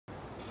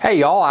Hey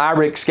y'all,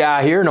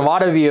 IrixGuy here, and a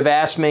lot of you have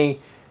asked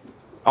me,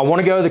 I want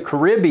to go to the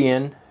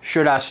Caribbean.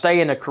 Should I stay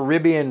in a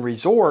Caribbean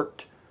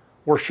resort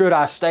or should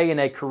I stay in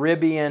a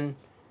Caribbean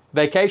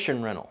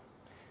vacation rental?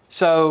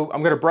 So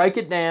I'm going to break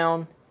it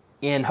down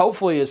in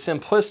hopefully as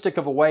simplistic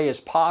of a way as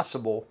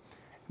possible.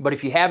 But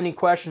if you have any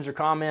questions or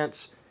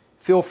comments,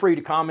 feel free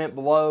to comment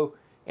below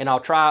and I'll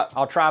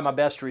try my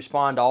best to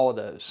respond to all of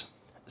those.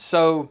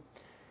 So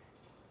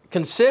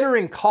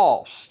considering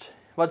cost,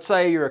 let's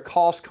say you're a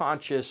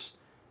cost-conscious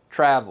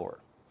traveler,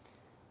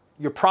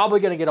 you're probably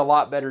going to get a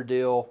lot better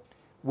deal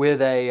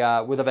with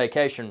a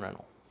vacation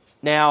rental.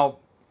 Now,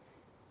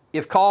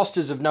 if cost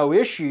is of no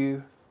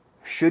issue,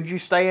 should you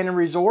stay in a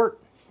resort?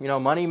 You know,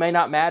 money may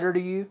not matter to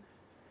you.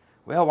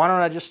 Well, why don't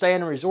I just stay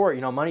in a resort?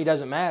 You know, money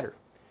doesn't matter.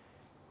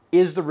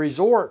 Is the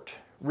resort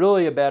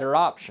really a better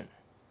option?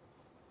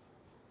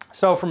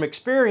 So from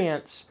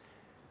experience,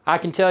 I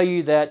can tell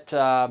you that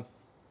that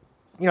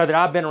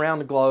I've been around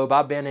the globe.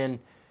 I've been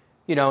in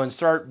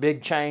insert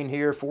big chain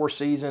here, Four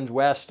Seasons,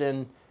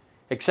 Westin,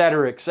 et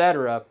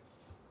cetera,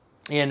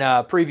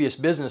 in previous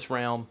business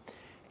realm.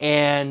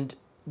 And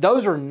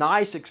those are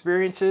nice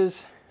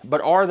experiences, but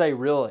are they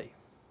really?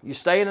 You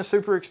stay in a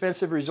super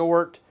expensive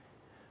resort,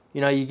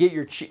 you get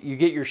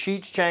your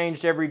sheets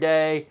changed every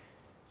day,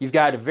 you've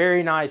got a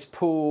very nice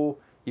pool,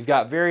 you've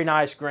got very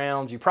nice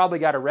grounds, you probably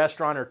got a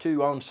restaurant or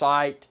two on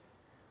site,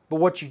 but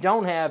what you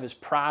don't have is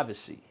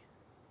privacy.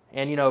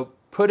 And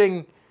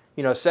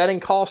setting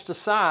cost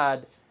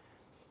aside,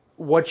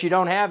 what you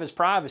don't have is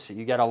privacy.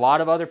 You got a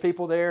lot of other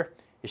people there.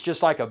 It's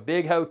just like a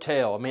big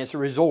hotel. I mean, it's a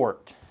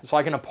resort. It's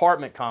like an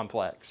apartment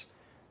complex.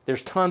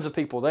 There's tons of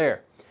people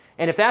there.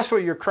 And if that's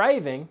what you're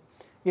craving,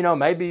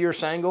 maybe you're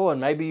single and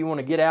maybe you want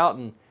to get out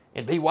and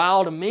be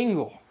wild and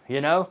mingle,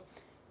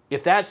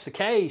 If that's the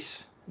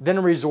case, then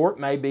a resort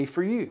may be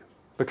for you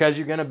because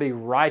you're going to be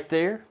right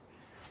there.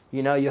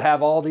 You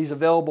have all these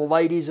available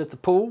ladies at the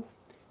pool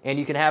and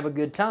you can have a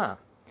good time.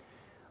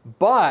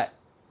 But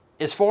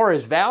as far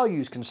as value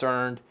is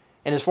concerned,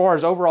 and as far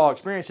as overall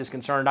experience is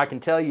concerned, I can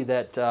tell you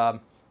that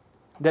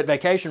that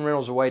vacation rental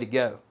is the way to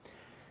go.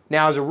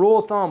 Now, as a rule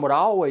of thumb, what I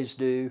always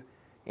do,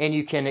 and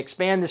you can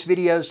expand this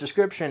video's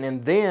description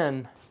and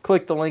then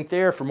click the link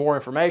there for more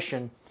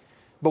information,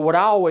 but what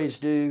I always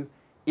do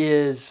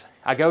is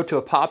I go to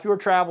a popular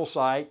travel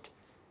site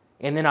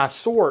and then I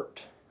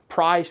sort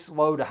price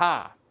low to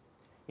high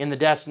in the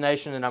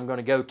destination that I'm going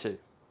to go to.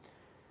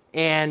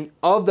 And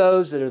of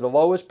those that are the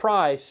lowest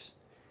price,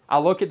 I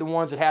look at the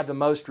ones that have the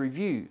most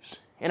reviews.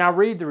 And I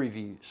read the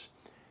reviews.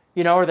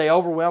 Are they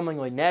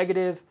overwhelmingly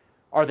negative?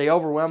 Are they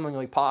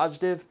overwhelmingly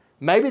positive?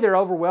 Maybe they're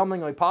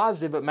overwhelmingly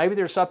positive, but maybe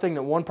there's something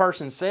that one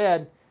person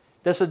said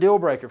that's a deal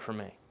breaker for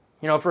me.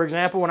 For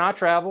example, when I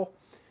travel,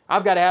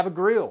 I've got to have a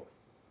grill,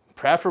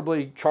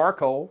 preferably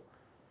charcoal.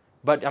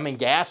 But I mean,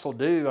 gas will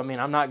do. I mean,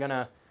 I'm not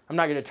gonna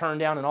turn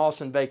down an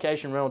Austin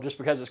vacation rental just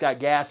because it's got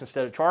gas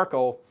instead of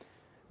charcoal.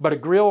 But a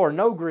grill or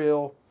no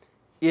grill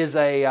is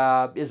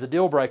a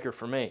deal breaker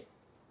for me.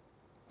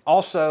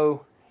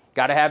 Also,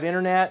 got to have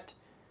internet.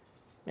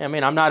 I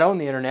mean, I'm not on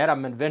the internet.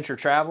 I'm an adventure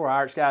traveler.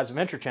 IrixGuy's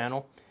Adventure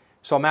Channel,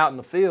 so I'm out in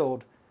the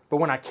field. But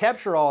when I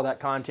capture all that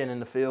content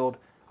in the field,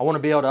 I want to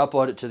be able to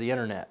upload it to the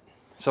internet.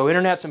 So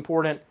internet's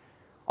important.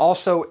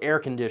 Also, air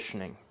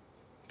conditioning.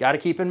 Got to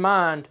keep in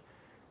mind,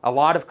 a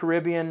lot of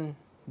Caribbean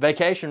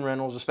vacation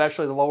rentals,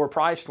 especially the lower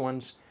priced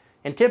ones,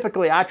 and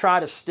typically I try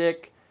to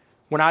stick,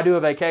 when I do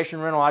a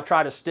vacation rental, I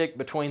try to stick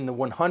between the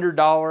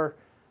 $100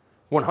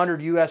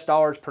 US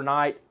dollars per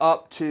night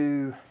up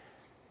to,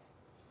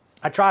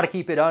 I try to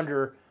keep it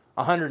under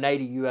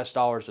 180 US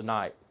dollars a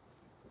night.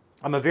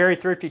 I'm a very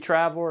thrifty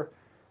traveler,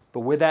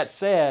 but with that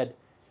said,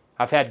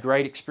 I've had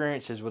great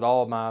experiences with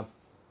all my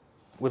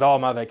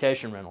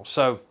vacation rentals.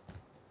 So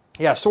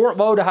yeah, sort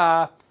low to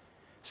high,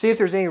 see if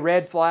there's any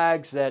red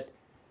flags that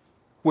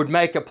would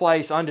make a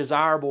place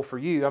undesirable for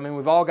you. I mean,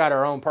 we've all got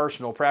our own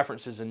personal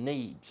preferences and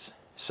needs.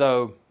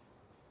 So,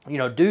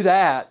 do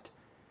that,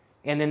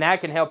 and then that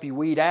can help you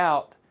weed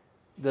out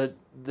the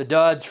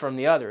duds from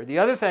the other. The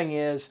other thing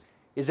is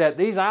that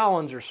these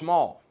islands are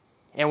small.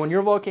 And when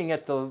you're looking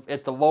at the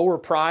lower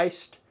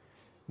priced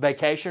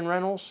vacation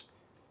rentals,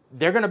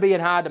 they're going to be in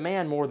high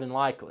demand more than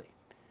likely.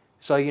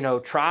 So,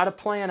 try to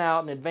plan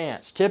out in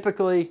advance.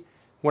 Typically,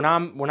 when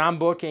I'm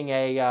booking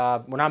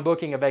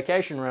a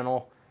vacation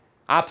rental,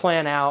 I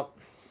plan out,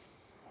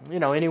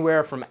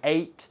 anywhere from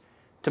 8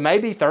 to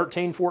maybe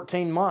 13,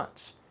 14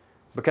 months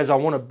because I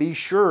want to be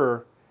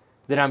sure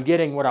that I'm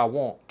getting what I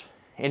want.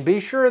 And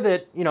be sure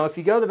that, if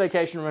you go the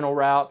vacation rental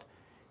route,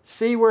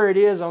 see where it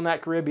is on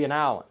that Caribbean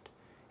island.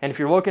 And if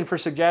you're looking for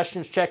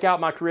suggestions, check out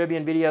my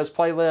Caribbean videos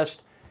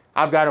playlist.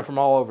 I've got them from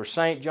all over: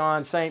 St.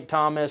 John, St.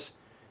 Thomas,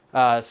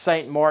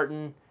 St.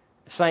 Martin,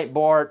 St.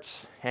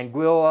 Bart's,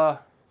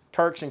 Anguilla,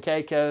 Turks and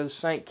Caicos,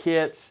 St.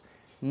 Kitts,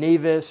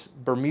 Nevis,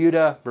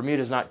 Bermuda.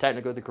 Bermuda's not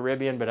technically the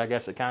Caribbean, but I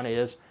guess it kind of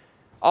is.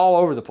 All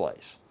over the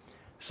place.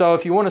 So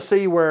if you want to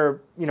see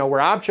where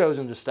I've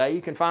chosen to stay,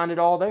 you can find it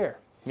all there.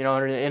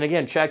 And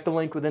again, check the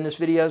link within this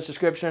video's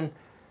description.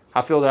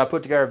 I feel that I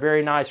put together a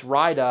very nice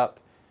write-up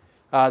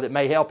that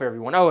may help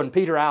everyone. Oh, and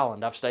Peter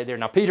Island, I've stayed there.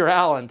 Now, Peter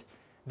Island,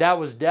 that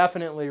was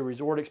definitely a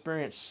resort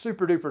experience,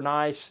 super duper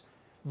nice,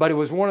 but it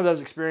was one of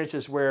those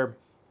experiences where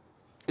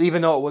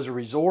even though it was a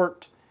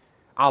resort,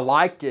 I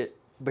liked it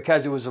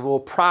because it was a little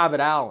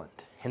private island,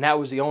 and that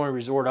was the only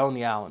resort on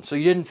the island. So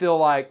you didn't feel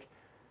like,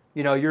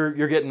 you know,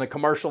 you're getting the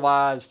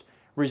commercialized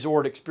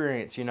resort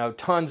experience. You know,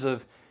 tons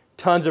of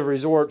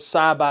resorts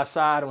side by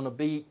side on the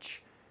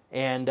beach,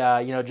 and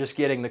you know, just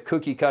getting the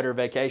cookie cutter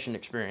vacation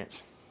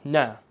experience.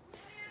 No,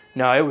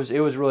 it was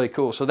really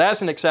cool. So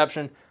that's an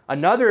exception.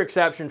 Another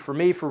exception for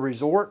me for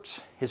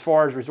resorts, as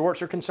far as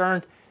resorts are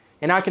concerned,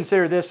 and I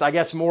consider this, I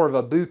guess, more of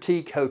a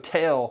boutique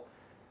hotel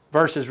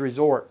versus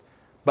resort.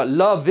 But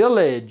La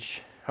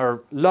Village,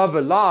 or La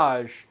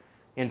Village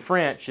in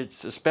French,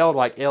 it's spelled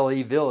like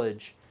L-E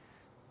Village.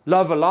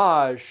 La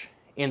Village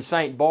in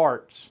St.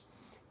 Bart's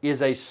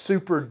is a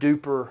super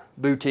duper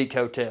boutique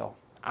hotel.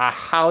 I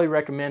highly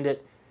recommend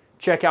it.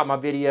 Check out my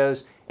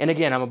videos. And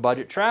again, I'm a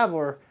budget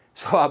traveler,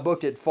 so I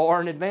booked it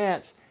far in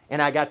advance,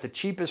 and I got the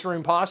cheapest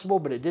room possible,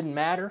 but it didn't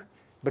matter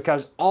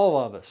because all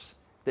of us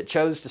that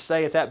chose to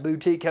stay at that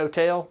boutique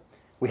hotel,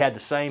 we had the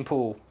same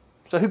pool.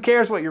 So who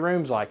cares what your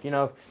room's like? You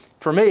know,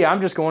 for me,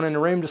 I'm just going in the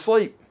room to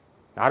sleep.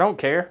 I don't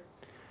care.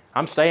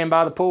 I'm staying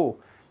by the pool.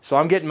 So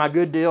I'm getting my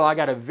good deal. I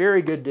got a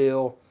very good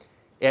deal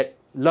at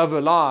La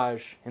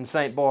Village in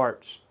St.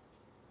 Bart's.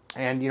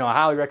 And, you know, I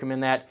highly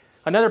recommend that.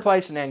 Another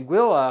place in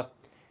Anguilla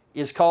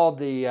is called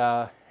the,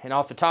 and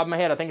off the top of my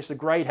head, I think it's the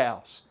Great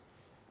House.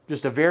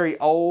 Just a very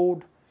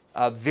old,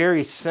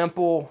 very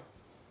simple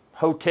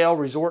hotel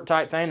resort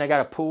type thing. They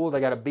got a pool,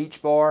 they got a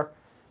beach bar,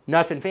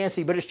 nothing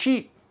fancy, but it's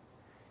cheap.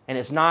 And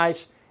it's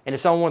nice, and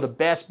it's on one of the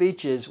best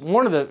beaches. And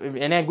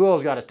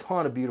Anguilla's got a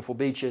ton of beautiful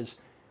beaches,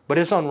 but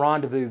it's on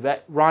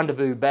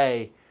Rendezvous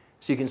Bay,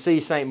 so you can see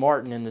St.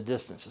 Martin in the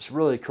distance. It's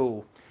really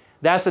cool.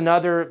 That's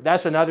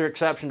another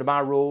exception to my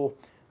rule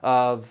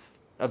of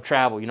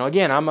travel. You know,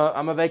 again, I'm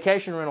a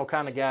vacation rental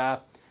kind of guy,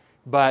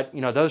 but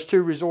you know, those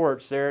two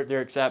resorts,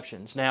 they're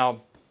exceptions.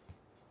 Now,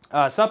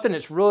 something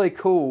that's really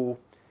cool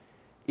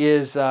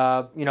is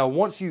you know,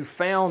 once you've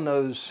found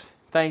those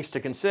things to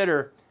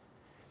consider,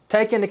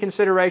 take into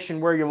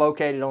consideration where you're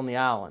located on the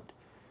island.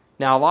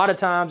 Now, a lot of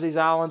times these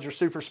islands are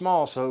super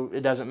small, so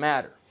it doesn't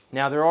matter.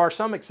 Now, there are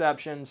some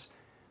exceptions,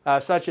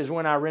 such as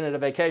when I rented a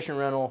vacation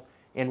rental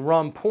in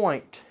Rum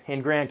Point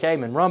in Grand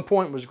Cayman. Rum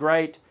Point was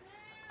great.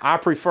 I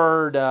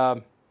preferred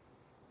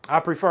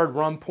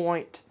Rum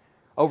Point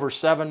over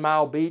 7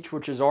 Mile Beach,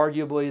 which is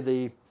arguably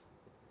the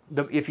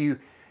if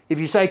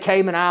you say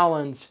Cayman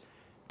Islands,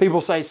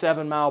 people say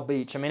 7 Mile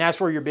Beach. I mean, that's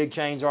where your big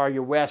chains are.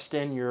 Your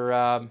Westin,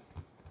 your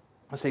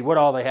let's see, what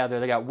all they have there.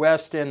 They got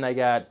Westin, they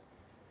got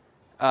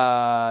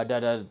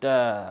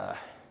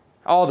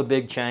all the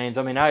big chains.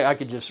 I mean, I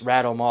could just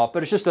rattle them off,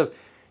 but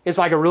it's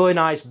like a really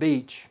nice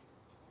beach,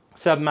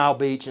 7 Mile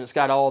Beach, and it's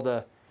got all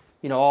the,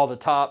 you know, all the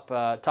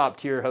top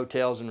tier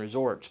hotels and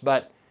resorts.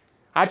 But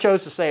I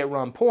chose to stay at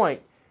Rum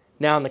Point.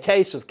 Now, in the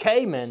case of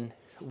Cayman,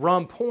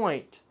 Rum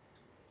Point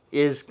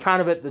is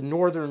kind of at the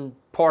northern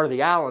part of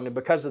the island, and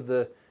because of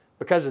the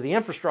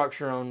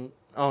infrastructure on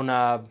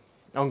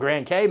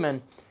Grand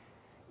Cayman,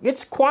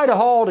 it's quite a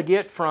haul to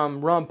get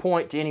from Rum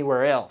Point to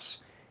anywhere else.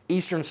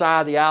 Eastern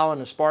side of the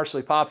island is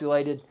sparsely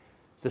populated.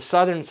 The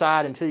southern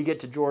side, until you get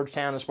to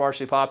Georgetown, is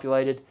sparsely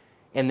populated.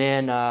 And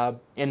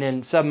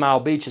then 7 Mile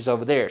Beach is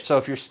over there. So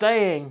if you're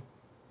staying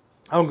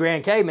on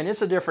Grand Cayman,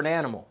 it's a different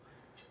animal.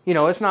 You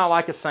know, it's not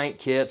like a St.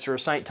 Kitts or a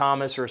St.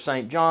 Thomas or a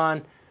St.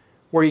 John,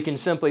 where you can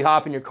simply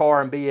hop in your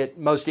car and be at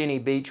most any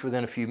beach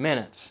within a few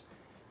minutes.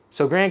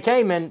 So Grand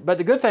Cayman, but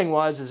the good thing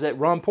is that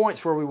Rum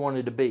Point's where we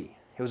wanted to be.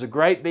 It was a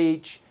great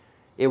beach.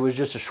 It was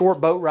just a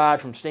short boat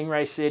ride from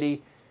Stingray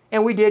City.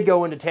 And we did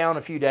go into town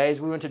a few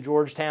days. We went to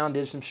Georgetown,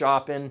 did some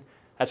shopping.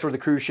 That's where the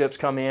cruise ships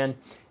come in.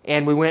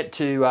 And we went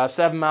to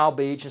 7 Mile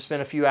Beach and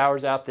spent a few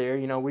hours out there.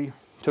 You know, we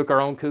took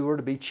our own cooler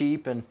to be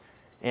cheap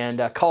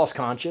and cost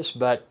conscious.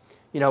 But,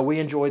 you know, we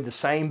enjoyed the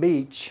same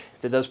beach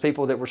that those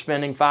people that were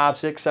spending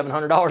 $500,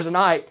 $600, $700 a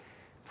night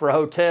for a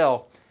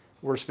hotel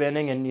were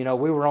spending. And, you know,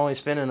 we were only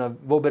spending a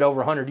little bit over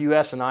 100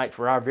 US a night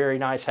for our very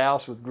nice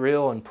house with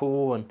grill and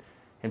pool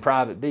and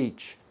private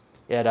beach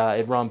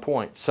at Rum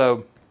Point.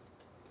 So,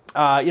 you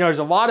know, there's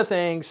a lot of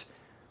things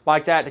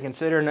like that to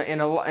consider,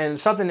 and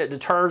something that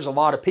deters a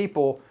lot of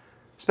people,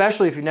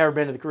 especially if you've never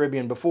been to the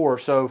Caribbean before.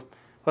 So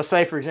let's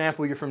say, for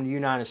example, you're from the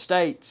United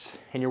States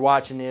and you're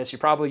watching this. You're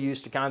probably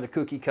used to kind of the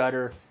cookie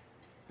cutter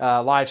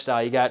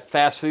lifestyle. You got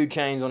fast food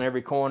chains on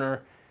every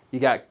corner. You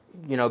got,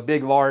 you know,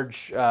 big,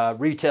 large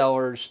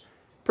retailers.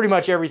 Pretty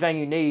much everything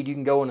you need, you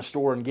can go in a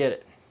store and get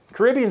it.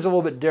 Caribbean's a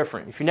little bit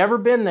different. If you've never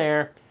been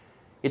there,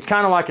 it's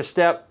kind of like a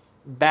step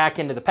back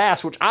into the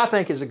past, which I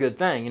think is a good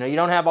thing. You know, you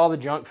don't have all the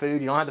junk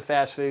food. You don't have the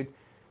fast food.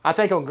 I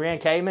think on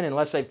Grand Cayman,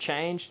 unless they've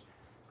changed,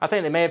 I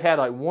think they may have had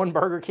like one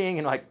Burger King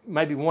and like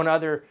maybe one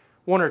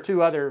or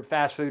two other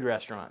fast food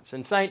restaurants.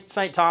 And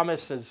St.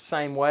 Thomas is the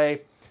same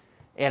way.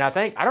 And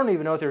I don't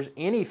even know if there's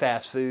any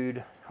fast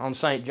food on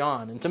St.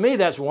 John. And to me,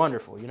 that's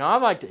wonderful. You know, I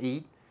like to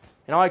eat,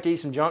 and I like to eat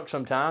some junk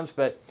sometimes,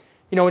 but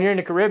you know, when you're in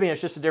the Caribbean,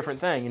 it's just a different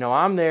thing. You know,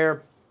 I'm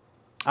there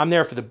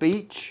for the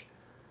beach,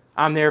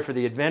 I'm there for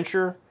the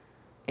adventure,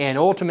 and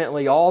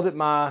ultimately all that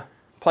my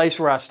place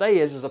where I stay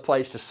is a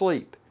place to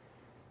sleep.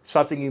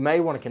 Something you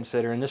may want to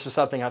consider, and this is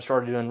something I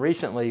started doing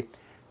recently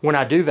when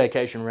I do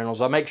vacation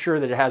rentals. I make sure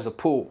that it has a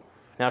pool.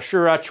 Now,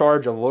 sure, I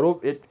charge a little,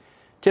 it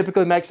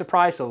typically makes the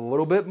price a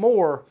little bit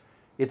more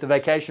if the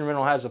vacation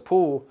rental has a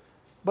pool,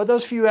 but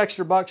those few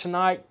extra bucks a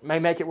night may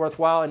make it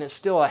worthwhile, and it's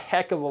still a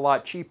heck of a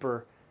lot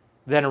cheaper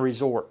than a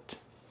resort.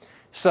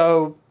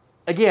 So,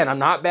 again, I'm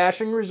not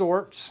bashing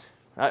resorts.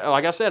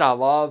 Like I said, I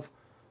love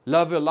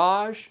La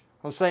Village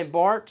on St.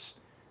 Bart's.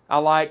 I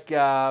like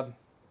the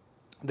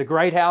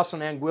Great House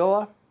on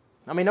Anguilla.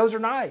 I mean, those are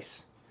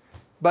nice.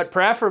 But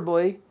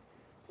preferably,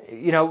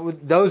 you know,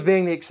 with those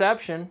being the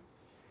exception,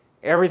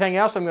 everything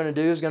else I'm going to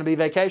do is going to be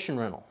vacation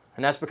rental.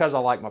 And that's because I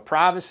like my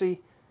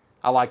privacy.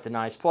 I like the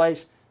nice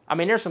place. I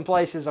mean, there's some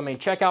places, I mean,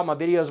 check out my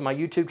videos on my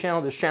YouTube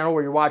channel, this channel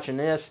where you're watching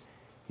this.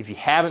 If you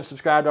haven't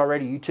subscribed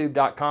already,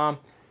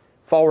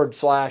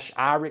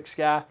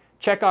 youtube.com/IrixGuy.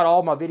 Check out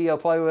all my video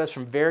playlists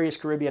from various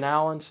Caribbean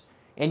islands,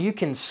 and you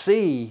can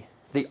see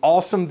the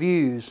awesome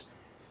views,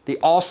 the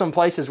awesome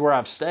places where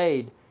I've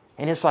stayed,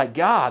 and it's like,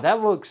 God,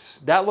 that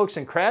looks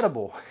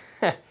incredible.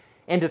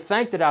 And to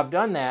think that I've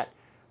done that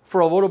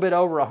for a little bit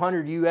over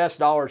 $100 US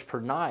per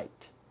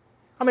night.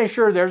 I mean,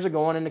 sure, there's a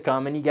going and a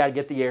coming. You got to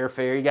get the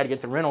airfare, you got to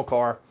get the rental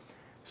car.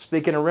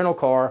 Speaking of rental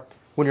car,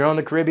 when you're on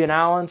the Caribbean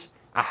islands,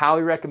 I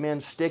highly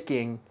recommend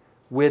sticking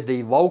with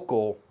the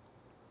local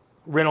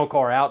rental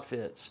car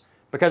outfits,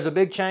 because the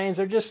big chains,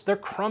 they're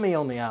crummy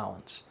on the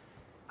islands.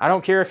 I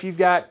don't care if you've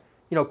got,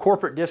 you know,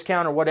 corporate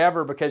discount or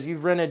whatever because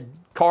you've rented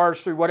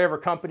cars through whatever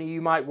company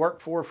you might work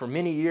for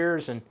many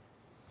years, and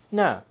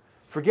no,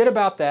 forget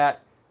about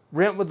that.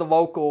 Rent with the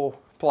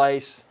local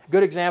place.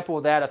 Good example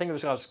of that, I think it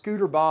was called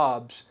Scooter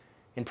Bob's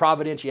in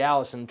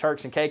Providenciales in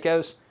Turks and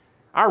Caicos.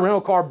 Our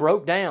rental car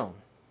broke down,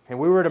 and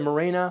we were at a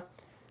marina.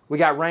 We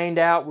got rained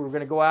out. We were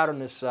going to go out on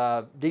this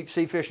deep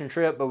sea fishing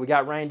trip, but we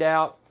got rained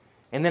out,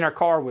 and then our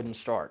car wouldn't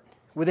start.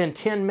 Within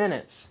 10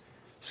 minutes,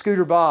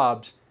 Scooter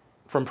Bob's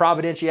from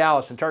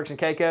Providenciales in Turks and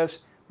Caicos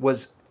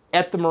was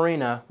at the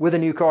marina with a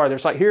new car. They're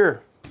like,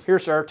 here,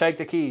 sir, take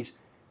the keys.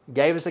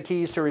 Gave us the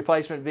keys to a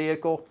replacement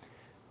vehicle,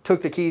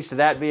 took the keys to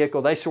that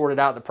vehicle. They sorted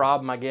out the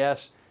problem, I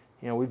guess.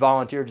 You know, we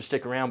volunteered to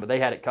stick around, but they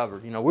had it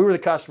covered. You know, we were the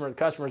customer. The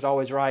customer's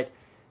always right.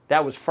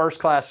 That was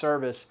first-class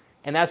service,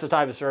 and that's the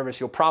type of service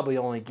you'll probably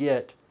only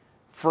get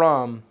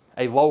from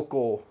a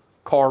local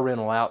car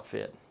rental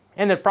outfit.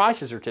 And the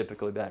prices are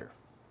typically better.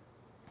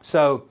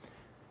 So,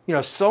 you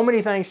know, so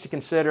many things to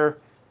consider.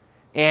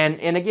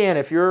 And again,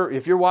 if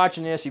you're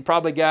watching this, you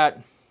probably got,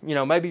 you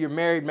know, maybe you're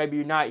married, maybe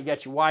you're not. You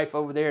got your wife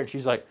over there, and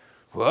she's like,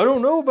 well, I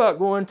don't know about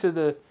going to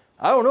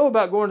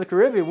the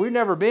Caribbean. We've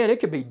never been. It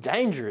could be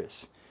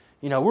dangerous.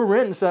 You know, we're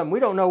renting something. We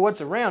don't know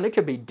what's around. It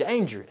could be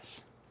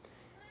dangerous.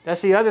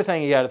 That's the other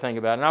thing you got to think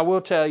about. And I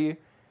will tell you,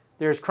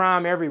 there's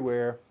crime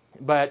everywhere.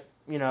 But,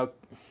 you know,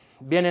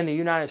 been in the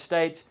United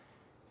States,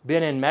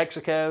 been in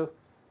Mexico,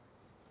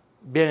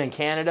 been in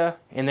Canada,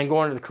 and then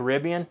going to the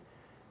Caribbean.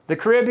 The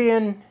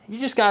Caribbean, you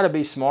just got to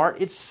be smart.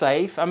 It's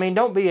safe. I mean,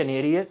 don't be an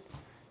idiot.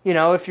 You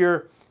know, if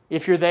you're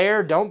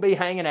there, don't be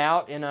hanging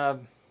out in a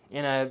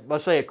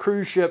let's say a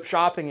cruise ship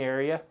shopping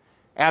area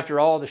after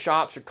all the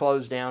shops are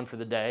closed down for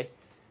the day.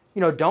 You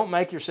know, don't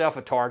make yourself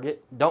a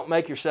target. Don't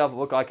make yourself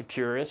look like a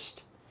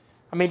tourist.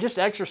 I mean, just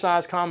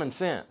exercise common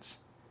sense.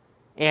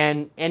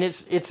 And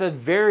it's a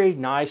very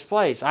nice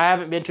place. I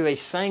haven't been to a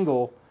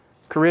single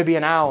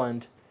Caribbean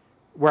island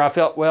where I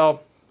felt,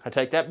 well, I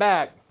take that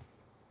back.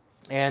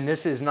 And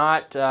this is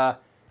not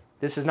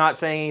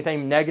saying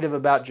anything negative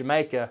about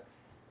Jamaica,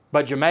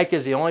 but Jamaica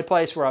is the only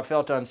place where I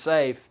felt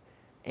unsafe.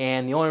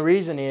 And the only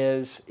reason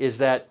is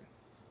that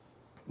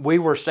we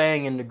were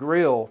staying in the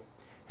Grill,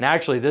 and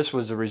actually this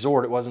was a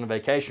resort, it wasn't a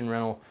vacation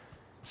rental,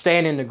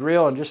 staying in the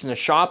Grill and just in the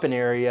shopping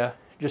area,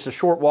 just a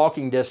short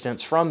walking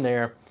distance from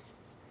there.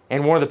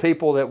 And one of the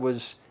people that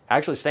was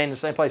actually staying in the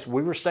same place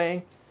we were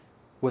staying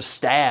was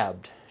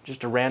stabbed,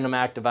 just a random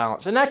act of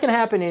violence. And that can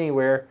happen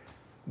anywhere,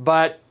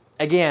 but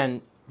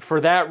again,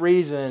 for that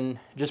reason,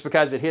 just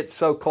because it hit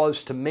so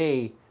close to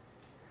me,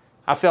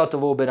 I felt a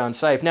little bit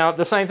unsafe. Now,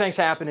 the same thing's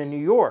happened in New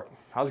York.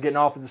 I was getting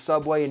off of the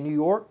subway in New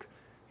York,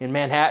 in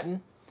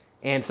Manhattan,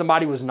 and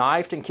somebody was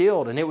knifed and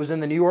killed, and it was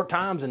in the New York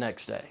Times the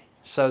next day.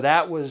 So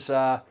that was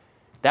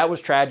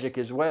tragic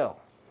as well.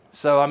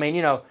 So, I mean,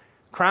 you know,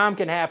 crime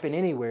can happen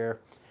anywhere.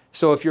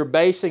 So if you're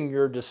basing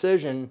your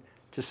decision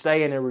to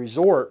stay in a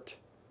resort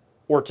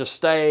or to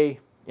stay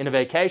in a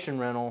vacation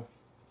rental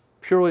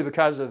purely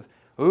because of,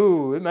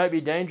 ooh, it might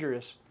be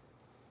dangerous,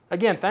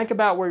 again, think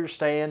about where you're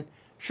staying.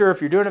 Sure,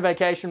 if you're doing a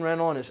vacation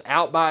rental and it's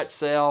out by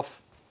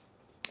itself,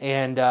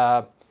 and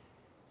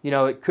you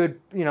know, it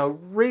could, you know,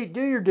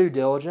 do your due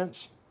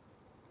diligence,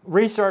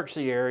 research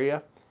the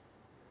area.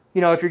 You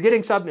know, if you're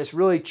getting something that's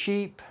really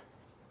cheap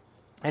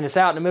and it's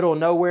out in the middle of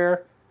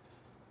nowhere,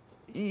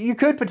 you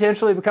could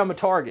potentially become a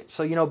target.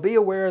 So, you know, be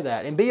aware of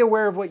that and be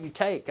aware of what you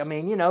take. I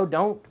mean, you know,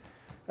 don't,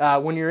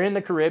 when you're in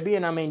the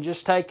Caribbean, I mean,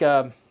 just take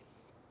a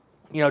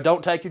You know,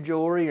 don't take your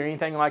jewelry or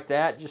anything like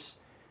that. Just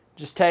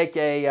take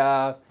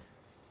a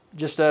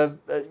just a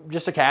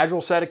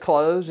casual set of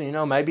clothes. And, you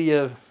know, maybe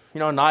a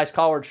nice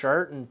collared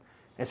shirt and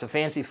some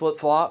fancy flip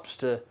flops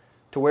to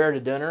wear to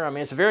dinner. I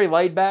mean, it's a very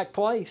laid back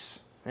place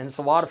and it's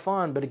a lot of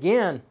fun. But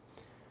again,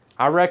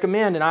 I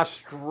recommend, and I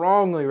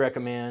strongly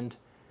recommend,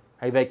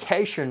 a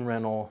vacation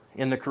rental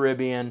in the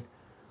Caribbean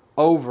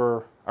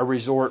over a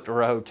resort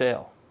or a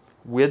hotel,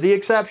 with the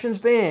exceptions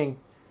being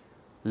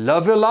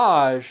Le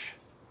Village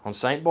on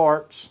St.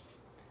 Bart's,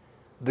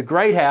 the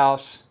Great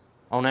House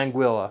on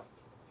Anguilla.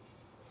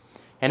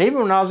 And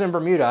even when I was in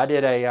Bermuda, I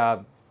did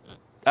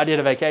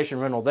a vacation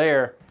rental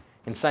there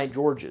in St.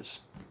 George's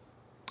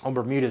on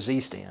Bermuda's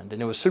East End,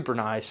 and it was super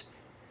nice.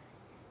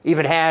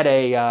 Even had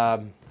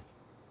a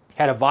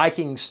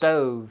Viking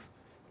stove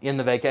in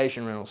the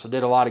vacation rental, so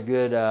did a lot of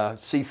good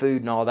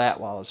seafood and all that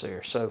while I was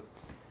there. So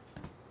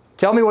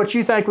tell me what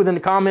you think within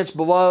the comments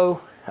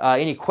below.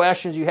 Any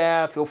questions you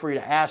have, feel free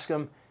to ask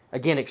them.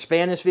 Again,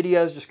 expand this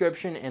video's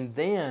description and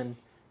then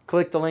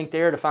click the link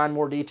there to find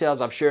more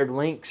details. I've shared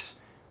links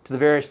to the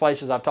various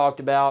places I've talked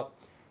about.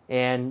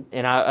 And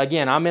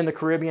again, I'm in the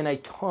Caribbean a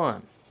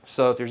ton.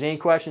 So if there's any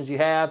questions you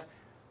have,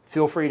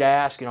 feel free to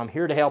ask, and I'm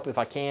here to help if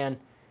I can.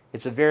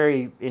 It's a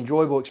very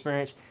enjoyable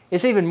experience.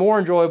 It's even more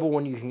enjoyable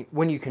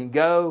when you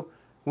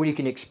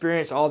can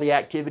experience all the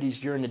activities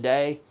during the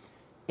day.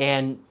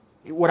 And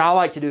what I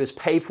like to do is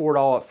pay for it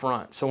all up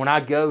front. So when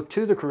I go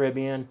to the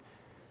Caribbean,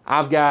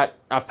 I've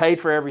paid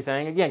for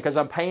everything, again, because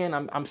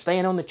I'm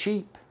staying on the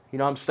cheap. You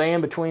know, I'm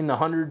staying between the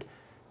 $100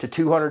 to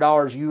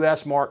 $200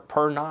 US mark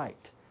per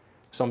night.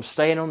 So I'm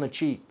staying on the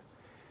cheap.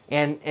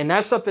 And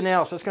that's something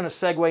else. That's going to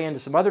segue into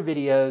some other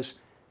videos.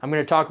 I'm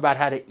going to talk about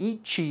how to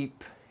eat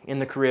cheap in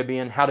the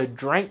Caribbean, how to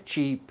drink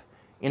cheap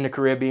in the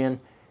Caribbean,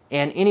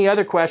 and any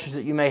other questions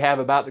that you may have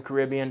about the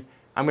Caribbean.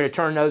 I'm going to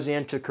turn those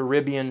into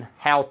Caribbean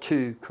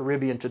how-to,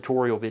 Caribbean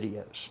tutorial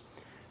videos.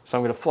 So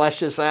I'm going to flesh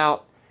this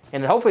out,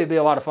 and hopefully it'll be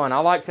a lot of fun. I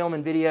like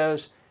filming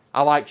videos.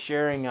 I like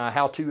sharing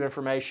how-to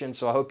information,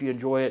 so I hope you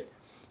enjoy it.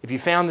 If you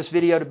found this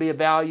video to be of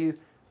value,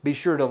 be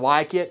sure to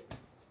like it,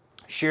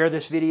 share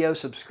this video,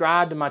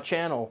 subscribe to my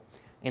channel,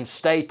 and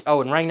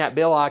and ring that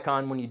bell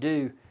icon when you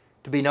do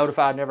to be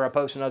notified whenever I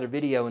post another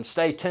video, and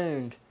stay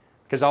tuned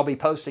because I'll be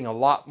posting a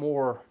lot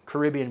more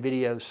Caribbean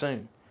videos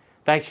soon.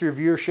 Thanks for your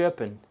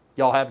viewership, and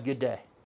y'all have a good day.